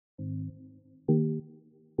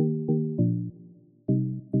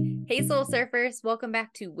Hey, Soul Surfers, welcome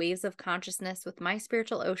back to Waves of Consciousness with My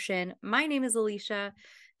Spiritual Ocean. My name is Alicia.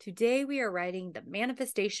 Today we are riding the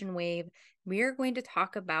manifestation wave. We are going to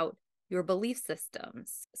talk about your belief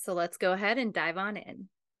systems. So let's go ahead and dive on in.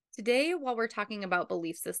 Today, while we're talking about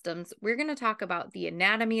belief systems, we're going to talk about the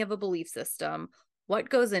anatomy of a belief system, what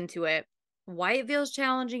goes into it, why it feels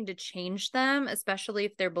challenging to change them, especially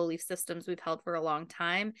if they're belief systems we've held for a long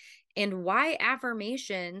time, and why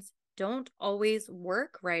affirmations don't always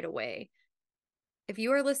work right away. If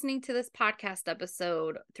you are listening to this podcast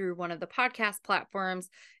episode through one of the podcast platforms,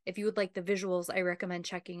 if you would like the visuals, I recommend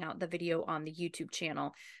checking out the video on the YouTube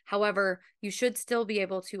channel. However, you should still be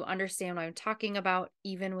able to understand what I'm talking about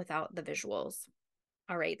even without the visuals.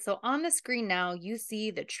 All right, so on the screen now, you see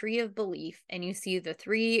the tree of belief and you see the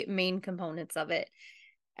three main components of it.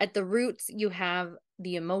 At the roots, you have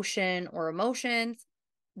the emotion or emotions.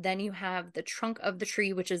 Then you have the trunk of the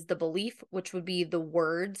tree, which is the belief, which would be the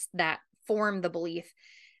words that form the belief.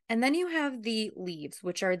 And then you have the leaves,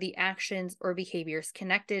 which are the actions or behaviors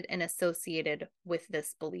connected and associated with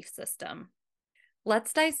this belief system.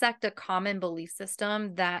 Let's dissect a common belief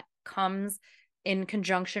system that comes in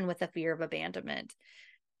conjunction with a fear of abandonment.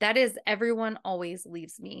 That is, everyone always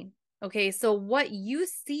leaves me. Okay, so what you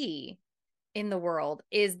see in the world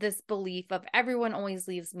is this belief of everyone always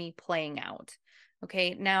leaves me playing out.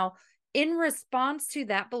 Okay, now in response to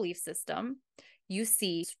that belief system, you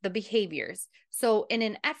see the behaviors. So, in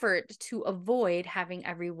an effort to avoid having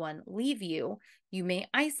everyone leave you, you may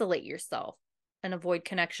isolate yourself and avoid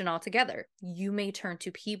connection altogether. You may turn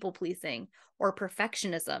to people pleasing or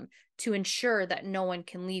perfectionism to ensure that no one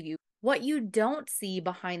can leave you. What you don't see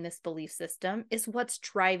behind this belief system is what's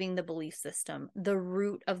driving the belief system, the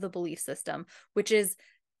root of the belief system, which is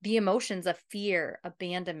the emotions of fear,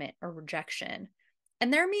 abandonment, or rejection.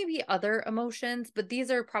 And there may be other emotions, but these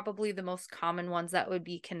are probably the most common ones that would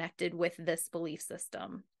be connected with this belief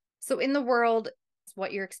system. So in the world,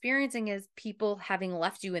 what you're experiencing is people having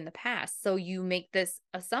left you in the past. So you make this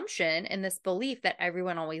assumption and this belief that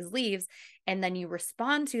everyone always leaves, and then you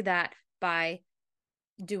respond to that by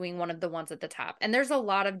doing one of the ones at the top. And there's a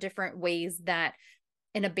lot of different ways that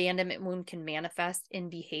an abandonment wound can manifest in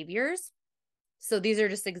behaviors. So these are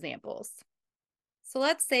just examples. So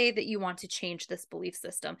let's say that you want to change this belief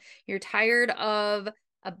system. You're tired of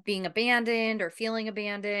being abandoned or feeling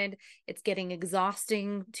abandoned. It's getting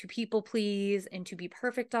exhausting to people please and to be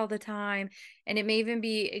perfect all the time. And it may even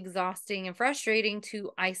be exhausting and frustrating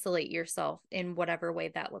to isolate yourself in whatever way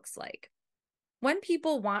that looks like. When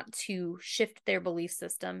people want to shift their belief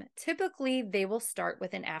system, typically they will start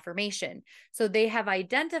with an affirmation. So they have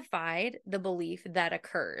identified the belief that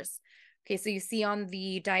occurs. Okay, so you see on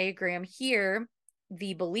the diagram here,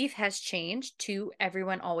 the belief has changed to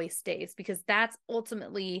everyone always stays, because that's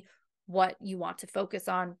ultimately what you want to focus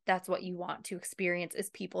on. That's what you want to experience, is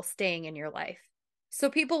people staying in your life. So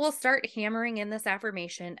people will start hammering in this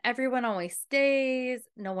affirmation, everyone always stays,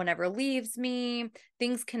 no one ever leaves me,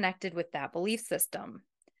 things connected with that belief system.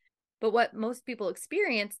 But what most people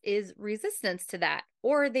experience is resistance to that,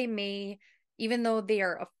 or they may, even though they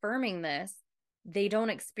are affirming this, they don't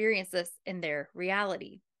experience this in their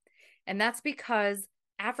reality. And that's because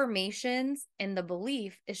affirmations and the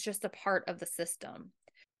belief is just a part of the system.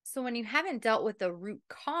 So when you haven't dealt with the root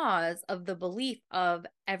cause of the belief of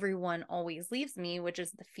everyone always leaves me, which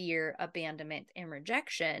is the fear, abandonment, and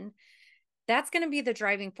rejection, that's going to be the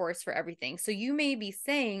driving force for everything. So you may be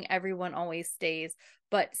saying everyone always stays,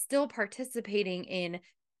 but still participating in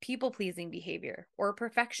people-pleasing behavior or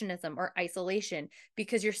perfectionism or isolation,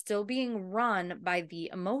 because you're still being run by the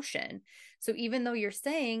emotion. So even though you're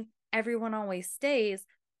saying everyone always stays,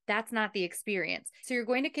 that's not the experience. So you're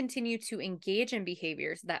going to continue to engage in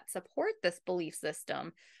behaviors that support this belief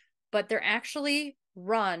system, but they're actually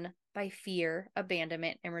run by fear,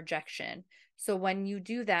 abandonment, and rejection. So when you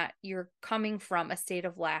do that, you're coming from a state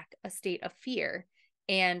of lack, a state of fear.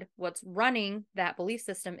 And what's running that belief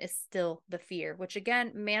system is still the fear, which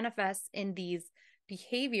again manifests in these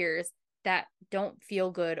behaviors that don't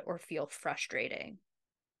feel good or feel frustrating.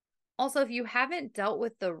 Also, if you haven't dealt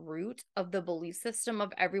with the root of the belief system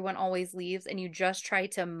of everyone always leaves and you just try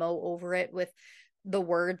to mow over it with the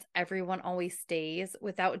words everyone always stays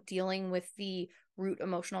without dealing with the root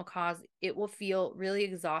emotional cause, it will feel really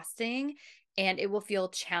exhausting and it will feel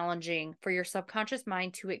challenging for your subconscious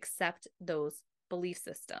mind to accept those belief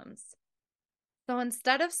systems. So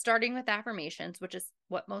instead of starting with affirmations, which is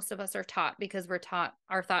what most of us are taught because we're taught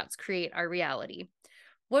our thoughts create our reality,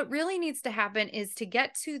 what really needs to happen is to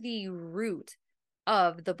get to the root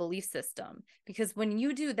of the belief system, because when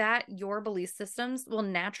you do that, your belief systems will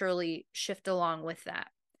naturally shift along with that.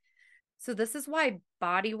 So this is why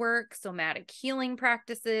body work, somatic healing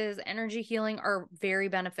practices, energy healing are very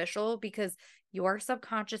beneficial, because your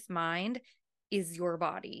subconscious mind is your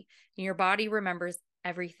body. And your body remembers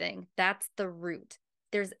everything. That's the root.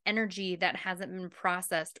 There's energy that hasn't been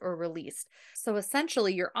processed or released. So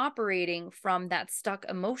essentially, you're operating from that stuck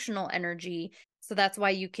emotional energy. So that's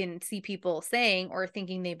why you can see people saying or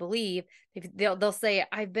thinking they believe, they'll say,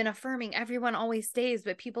 I've been affirming everyone always stays,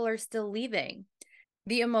 but people are still leaving.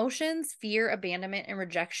 The emotions, fear, abandonment, and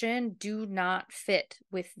rejection do not fit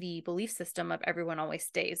with the belief system of everyone always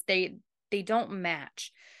stays. They don't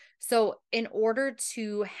match. So in order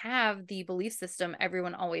to have the belief system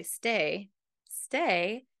everyone always stay,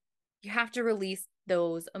 you have to release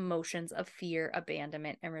those emotions of fear,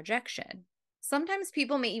 abandonment, and rejection. Sometimes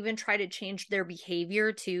people may even try to change their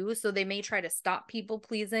behavior too. So they may try to stop people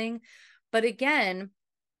pleasing. But again,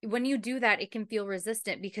 when you do that, it can feel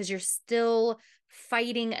resistant because you're still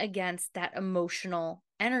fighting against that emotional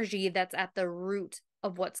energy that's at the root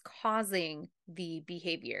of what's causing the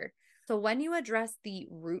behavior. So when you address the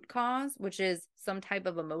root cause, which is some type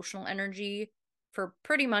of emotional energy for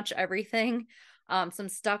pretty much everything, some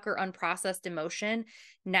stuck or unprocessed emotion,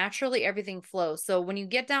 naturally everything flows. So when you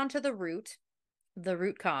get down to the root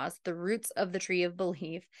cause, the roots of the tree of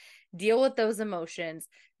belief, deal with those emotions,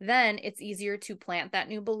 then it's easier to plant that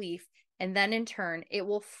new belief. And then in turn, it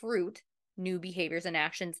will fruit new behaviors and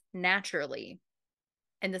actions naturally.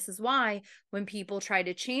 And this is why when people try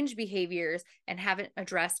to change behaviors and haven't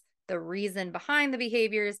addressed the reason behind the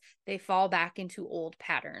behaviors, they fall back into old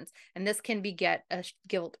patterns. And this can beget a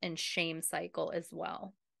guilt and shame cycle as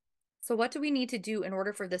well. So what do we need to do in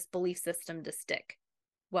order for this belief system to stick?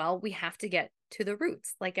 Well, we have to get to the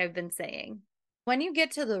roots, like I've been saying. When you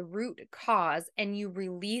get to the root cause and you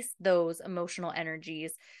release those emotional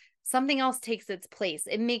energies, something else takes its place.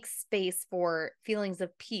 It makes space for feelings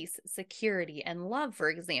of peace, security, and love, for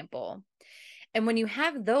example. And when you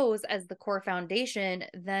have those as the core foundation,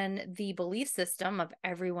 then the belief system of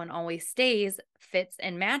everyone always stays fits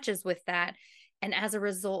and matches with that. And as a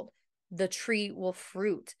result, the tree will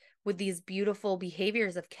fruit with these beautiful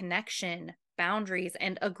behaviors of connection, boundaries,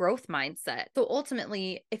 and a growth mindset. So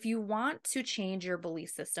ultimately, if you want to change your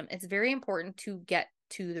belief system, it's very important to get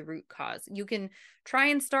to the root cause. You can try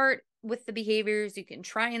and start with the behaviors. You can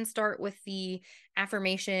try and start with the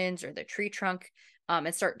affirmations or the tree trunk,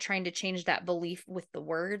 and start trying to change that belief with the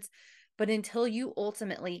words. But until you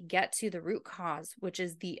ultimately get to the root cause, which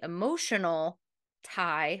is the emotional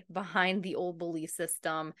tie behind the old belief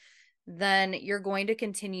system, then you're going to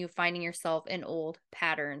continue finding yourself in old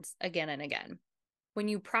patterns again and again. When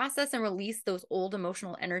you process and release those old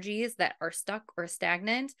emotional energies that are stuck or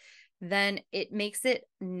stagnant, then it makes it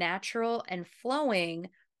natural and flowing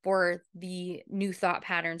for the new thought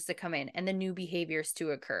patterns to come in and the new behaviors to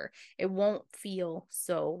occur. It won't feel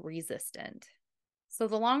so resistant. So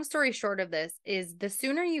the long story short of this is, the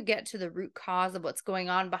sooner you get to the root cause of what's going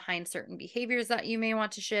on behind certain behaviors that you may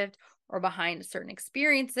want to shift, or behind certain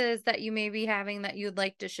experiences that you may be having that you'd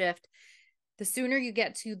like to shift, the sooner you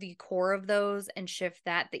get to the core of those and shift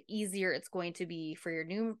that, the easier it's going to be for your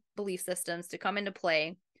new belief systems to come into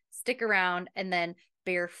play, stick around, and then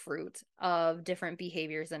bear fruit of different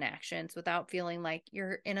behaviors and actions without feeling like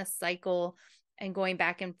you're in a cycle and going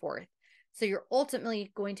back and forth. So you're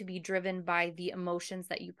ultimately going to be driven by the emotions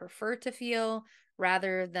that you prefer to feel,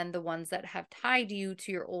 rather than the ones that have tied you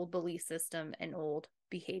to your old belief system and old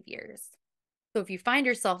behaviors. So if you find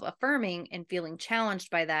yourself affirming and feeling challenged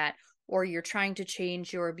by that, or you're trying to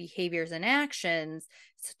change your behaviors and actions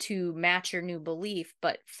to match your new belief,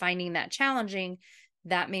 but finding that challenging,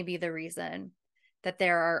 that may be the reason that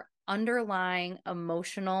there are underlying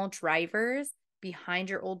emotional drivers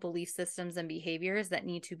behind your old belief systems and behaviors that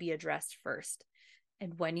need to be addressed first.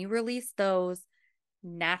 And when you release those,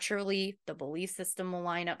 naturally, the belief system will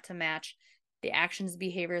line up to match. The actions,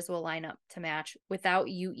 behaviors will line up to match without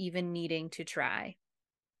you even needing to try.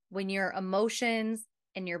 When your emotions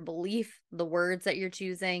and your belief, the words that you're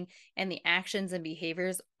choosing, and the actions and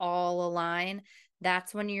behaviors all align,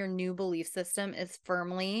 that's when your new belief system is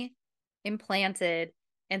firmly implanted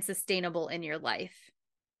and sustainable in your life.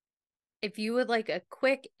 If you would like a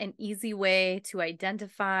quick and easy way to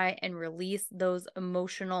identify and release those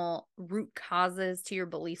emotional root causes to your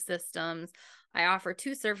belief systems, I offer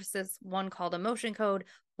 2 services, one called Emotion Code,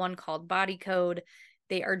 one called Body Code.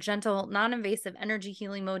 They are gentle, non-invasive energy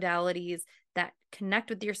healing modalities that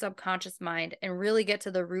connect with your subconscious mind and really get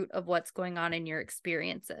to the root of what's going on in your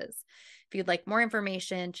experiences. If you'd like more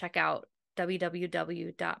information, check out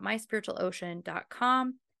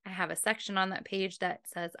www.myspiritualocean.com. I have a section on that page that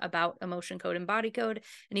says about emotion code and body code,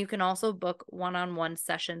 and you can also book one-on-one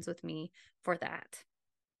sessions with me for that.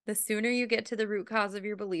 The sooner you get to the root cause of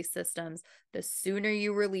your belief systems, the sooner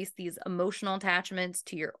you release these emotional attachments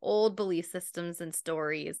to your old belief systems and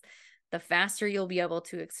stories, the faster you'll be able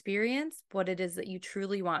to experience what it is that you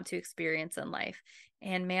truly want to experience in life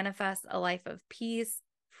and manifest a life of peace,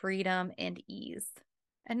 freedom, and ease.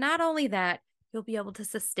 And not only that, you'll be able to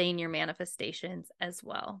sustain your manifestations as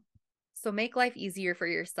well. So make life easier for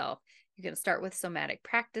yourself. You can start with somatic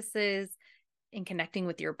practices, in connecting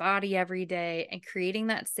with your body every day and creating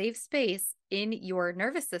that safe space in your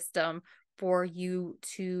nervous system for you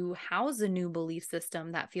to house a new belief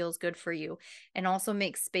system that feels good for you and also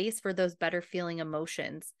make space for those better feeling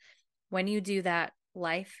emotions. When you do that,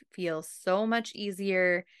 life feels so much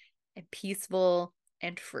easier and peaceful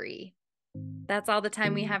and free. That's all the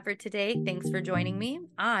time we have for today. Thanks for joining me.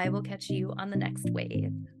 I will catch you on the next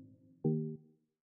wave.